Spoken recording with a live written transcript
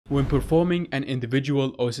When performing an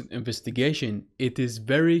individual OSINT investigation, it is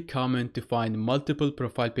very common to find multiple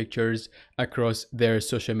profile pictures across their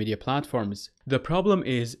social media platforms. The problem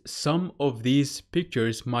is some of these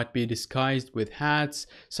pictures might be disguised with hats,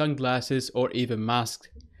 sunglasses, or even masks,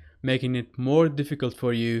 making it more difficult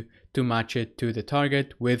for you to match it to the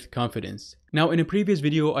target with confidence. Now, in a previous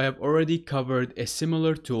video, I have already covered a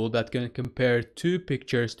similar tool that can compare two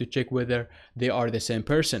pictures to check whether they are the same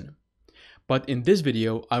person. But in this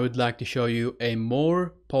video, I would like to show you a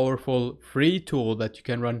more powerful free tool that you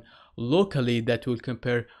can run locally that will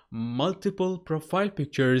compare multiple profile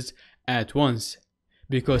pictures at once.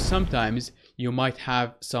 Because sometimes you might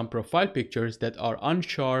have some profile pictures that are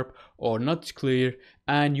unsharp or not clear,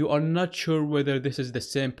 and you are not sure whether this is the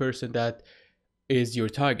same person that is your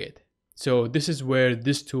target. So this is where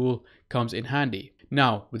this tool comes in handy.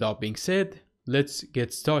 Now, without being said, let's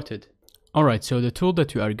get started. Alright, so the tool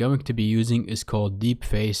that we are going to be using is called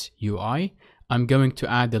Deepface UI. I'm going to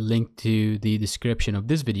add a link to the description of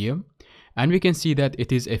this video. And we can see that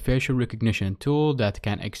it is a facial recognition tool that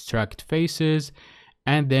can extract faces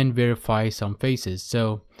and then verify some faces.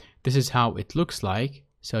 So this is how it looks like.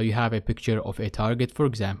 So you have a picture of a target, for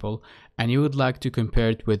example, and you would like to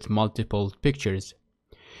compare it with multiple pictures.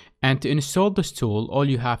 And to install this tool, all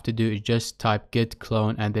you have to do is just type git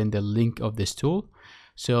clone and then the link of this tool.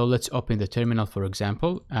 So let's open the terminal, for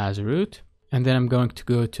example, as root, and then I'm going to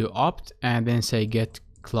go to opt and then say get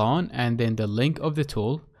clone and then the link of the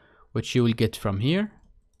tool, which you will get from here.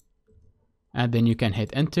 And then you can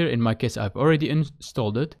hit enter. In my case, I've already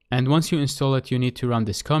installed it. And once you install it, you need to run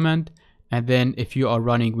this command. And then if you are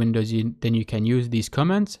running Windows, then you can use these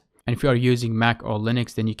commands. And if you are using Mac or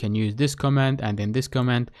Linux, then you can use this command and then this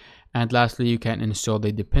command. And lastly, you can install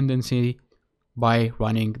the dependency by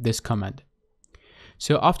running this command.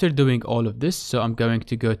 So after doing all of this, so I'm going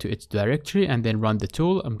to go to its directory and then run the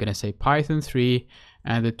tool. I'm going to say Python 3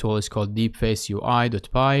 and the tool is called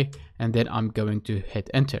deepfaceui.py and then I'm going to hit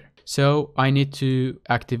enter. So I need to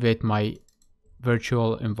activate my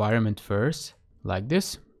virtual environment first, like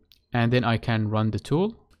this, and then I can run the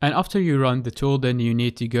tool. And after you run the tool, then you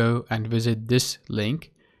need to go and visit this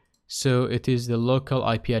link. So it is the local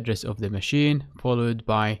IP address of the machine followed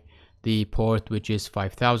by the port, which is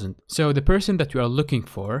 5000. So the person that we are looking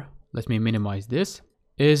for, let me minimize this,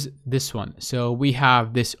 is this one. So we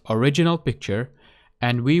have this original picture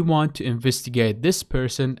and we want to investigate this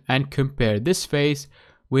person and compare this face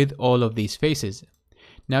with all of these faces.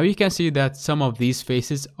 Now you can see that some of these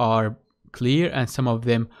faces are clear and some of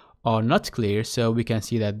them are not clear. So we can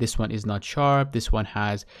see that this one is not sharp, this one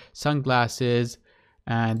has sunglasses,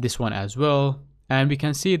 and this one as well. And we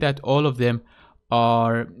can see that all of them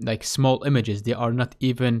are like small images. They are not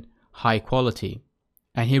even high quality.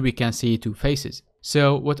 And here we can see two faces.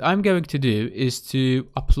 So what I'm going to do is to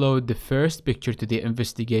upload the first picture to the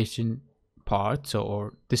investigation part,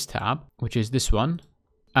 or this tab, which is this one.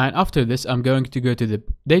 And after this, I'm going to go to the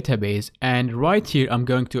database and right here, I'm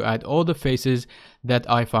going to add all the faces that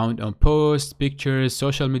I found on posts, pictures,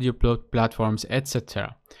 social media platforms,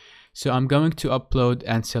 etc. So I'm going to upload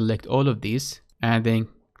and select all of these and then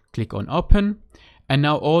click on open. And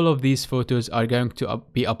now all of these photos are going to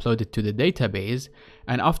be uploaded to the database.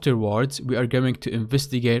 And afterwards, we are going to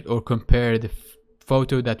investigate or compare the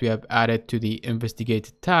photo that we have added to the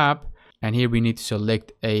investigated tab. And here we need to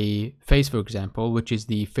select a face, for example, which is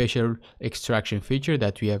the facial extraction feature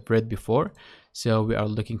that we have read before. So we are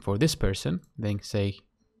looking for this person, then say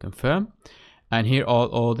confirm. And here are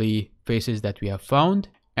all the faces that we have found.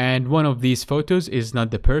 And one of these photos is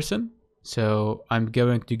not the person. So I'm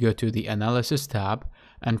going to go to the analysis tab.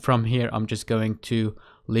 And from here, I'm just going to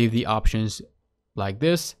leave the options like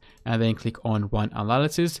this and then click on run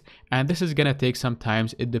analysis. And this is going to take some time.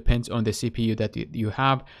 It depends on the CPU that you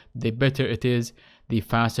have. The better it is, the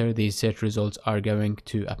faster these search results are going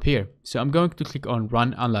to appear. So I'm going to click on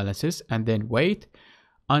run analysis and then wait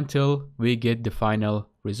until we get the final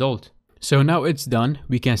result. So now it's done.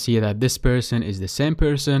 We can see that this person is the same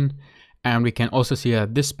person. And we can also see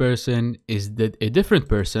that this person is a different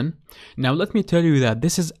person. Now let me tell you that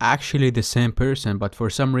this is actually the same person, but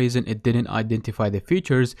for some reason it didn't identify the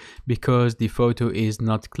features because the photo is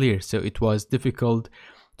not clear. So it was difficult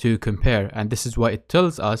to compare. And this is why it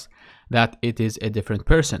tells us that it is a different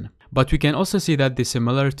person. But we can also see that the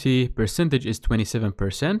similarity percentage is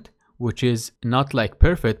 27%, which is not like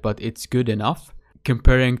perfect, but it's good enough.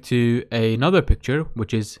 Comparing to another picture,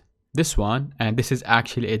 which is this one, and this is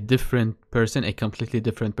actually a different person, a completely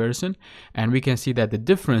different person, and we can see that the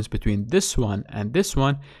difference between this one and this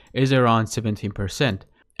one is around 17%.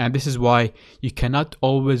 And this is why you cannot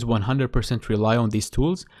always 100% rely on these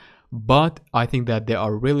tools, but I think that they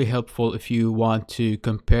are really helpful if you want to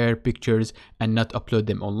compare pictures and not upload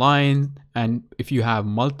them online, and if you have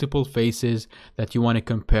multiple faces that you want to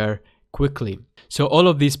compare quickly. So all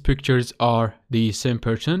of these pictures are the same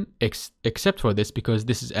person except for this, because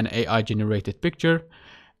this is an AI generated picture,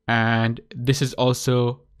 and this is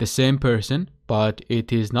also the same person, but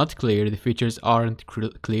it is not clear. The features aren't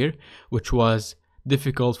clear, which was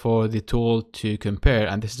difficult for the tool to compare,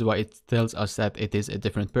 and this is why it tells us that it is a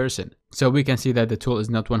different person. So we can see that the tool is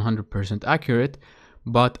not 100% accurate,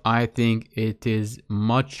 but I think it is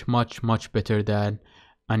much better than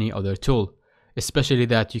any other tool, especially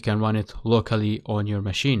that you can run it locally on your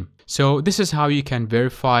machine. So this is how you can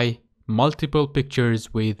verify multiple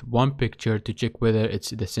pictures with one picture to check whether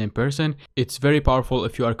it's the same person. It's very powerful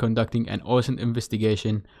if you are conducting an OSINT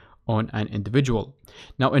investigation on an individual.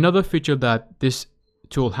 Now, another feature that this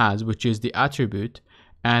tool has, which is the attribute,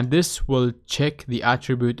 and this will check the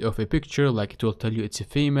attribute of a picture, like it will tell you it's a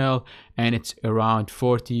female and it's around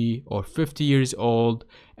 40 or 50 years old,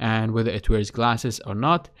 and whether it wears glasses or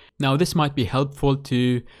not. Now, this might be helpful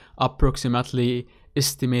to approximately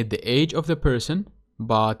estimate the age of the person,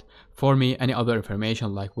 but for me, any other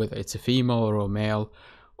information like whether it's a female or a male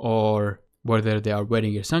or whether they are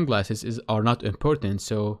wearing your sunglasses are not important.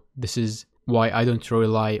 So this is why I don't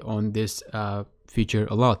rely on this feature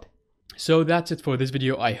a lot. So that's it for this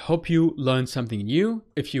video. I hope you learned something new.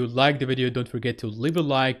 If you liked the video, don't forget to leave a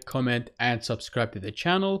like, comment, and subscribe to the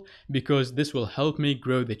channel, because this will help me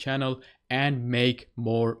grow the channel and make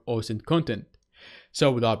more OSINT content.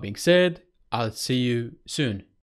 So with that being said, I'll see you soon.